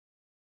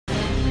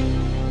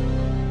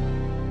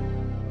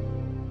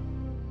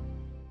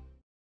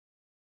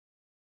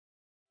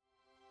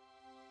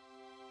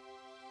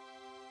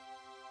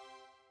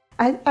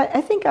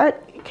I think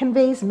art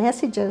conveys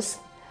messages,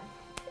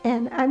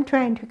 and I'm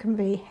trying to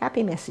convey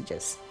happy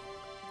messages.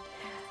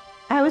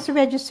 I was a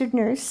registered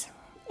nurse,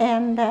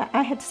 and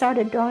I had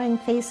started drawing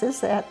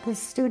faces at the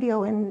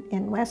studio in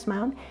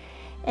Westmount.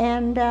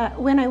 And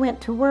when I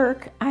went to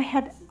work, I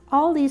had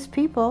all these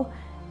people,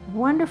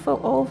 wonderful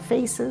old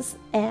faces,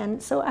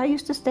 and so I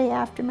used to stay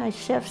after my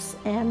shifts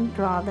and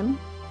draw them.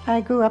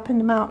 I grew up in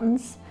the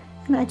mountains,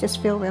 and I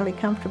just feel really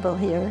comfortable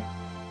here.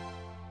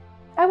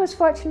 I was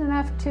fortunate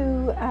enough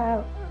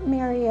to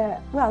marry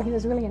well, he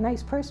was really a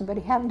nice person, but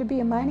he happened to be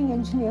a mining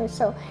engineer,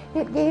 so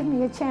it gave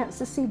me a chance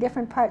to see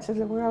different parts of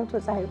the world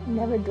which I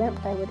never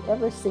dreamt I would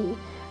ever see.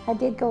 I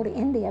did go to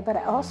India, but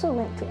I also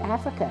went to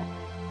Africa.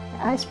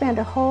 I spent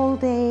a whole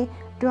day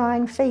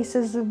drawing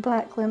faces of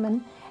black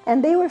women,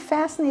 and they were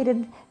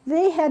fascinated.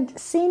 They had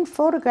seen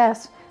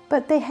photographs,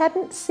 but they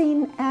hadn't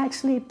seen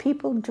actually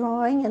people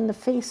drawing and the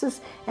faces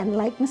and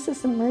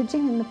likenesses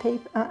emerging in the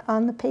paper,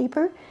 on the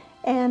paper.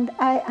 And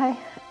I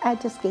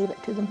just gave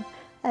it to them.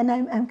 And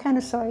I'm kind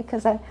of sorry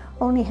because I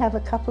only have a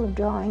couple of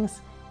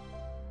drawings.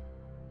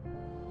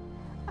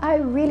 I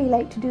really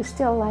like to do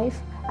still life.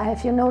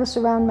 If you notice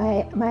around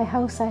my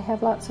house, I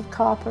have lots of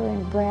copper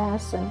and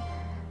brass and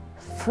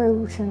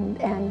fruit,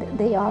 and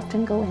they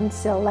often go in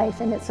still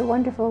life. And it's a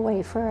wonderful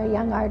way for a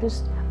young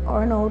artist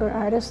or an older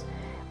artist.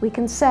 We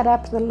can set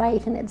up the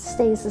light and it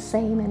stays the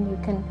same, and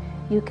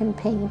you can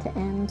paint,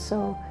 and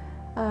so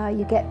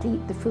you get to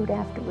eat the fruit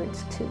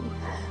afterwards too.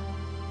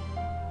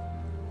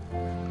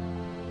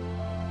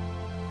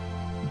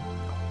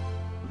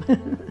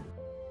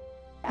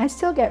 I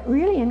still get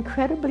really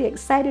incredibly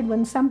excited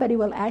when somebody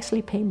will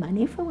actually pay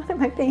money for one of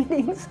my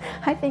paintings.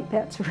 I think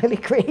that's really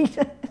great.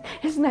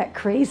 Isn't that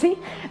crazy?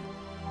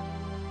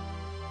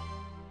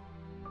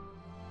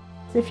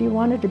 If you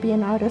wanted to be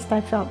an artist,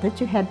 I felt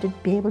that you had to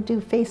be able to do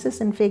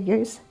faces and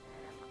figures.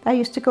 I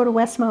used to go to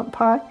Westmount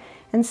Park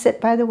and sit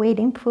by the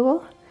wading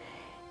pool,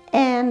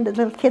 and the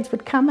little kids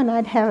would come, and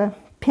I'd have a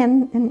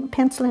pen and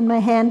pencil in my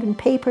hand and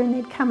paper, and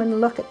they'd come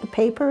and look at the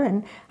paper,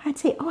 and I'd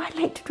say, "Oh, I'd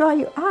like to draw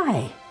your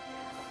eye."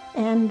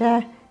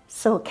 And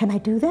so, "Can I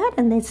do that?"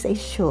 And they'd say,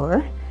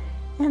 "Sure."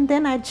 And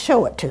then I'd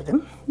show it to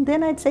them.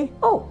 Then I'd say,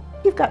 "Oh,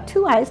 you've got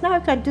two eyes, now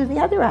I've got to do the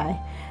other eye."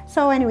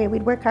 So anyway,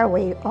 we'd work our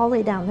way all the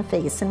way down the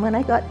face, and when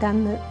I got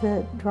done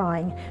the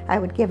drawing, I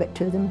would give it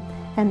to them,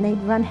 and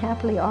they'd run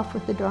happily off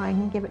with the drawing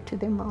and give it to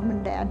their mom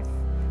and dad.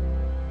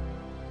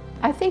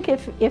 I think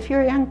if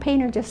you're a young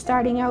painter just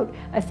starting out,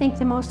 I think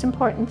the most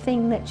important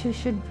thing that you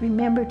should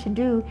remember to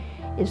do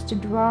is to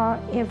draw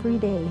every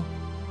day.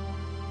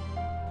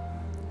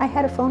 I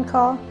had a phone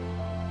call,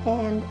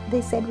 and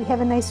they said, "We have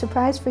a nice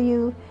surprise for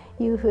you.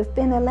 You have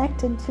been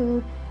elected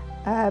to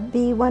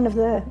be one of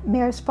the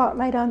Mayor's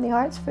Spotlight on the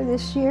Arts for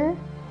this year."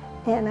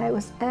 And I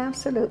was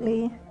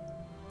absolutely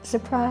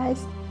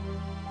surprised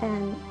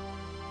and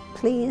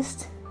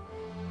pleased.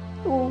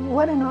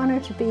 What an honor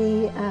to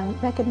be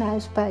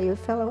recognized by your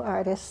fellow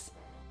artists.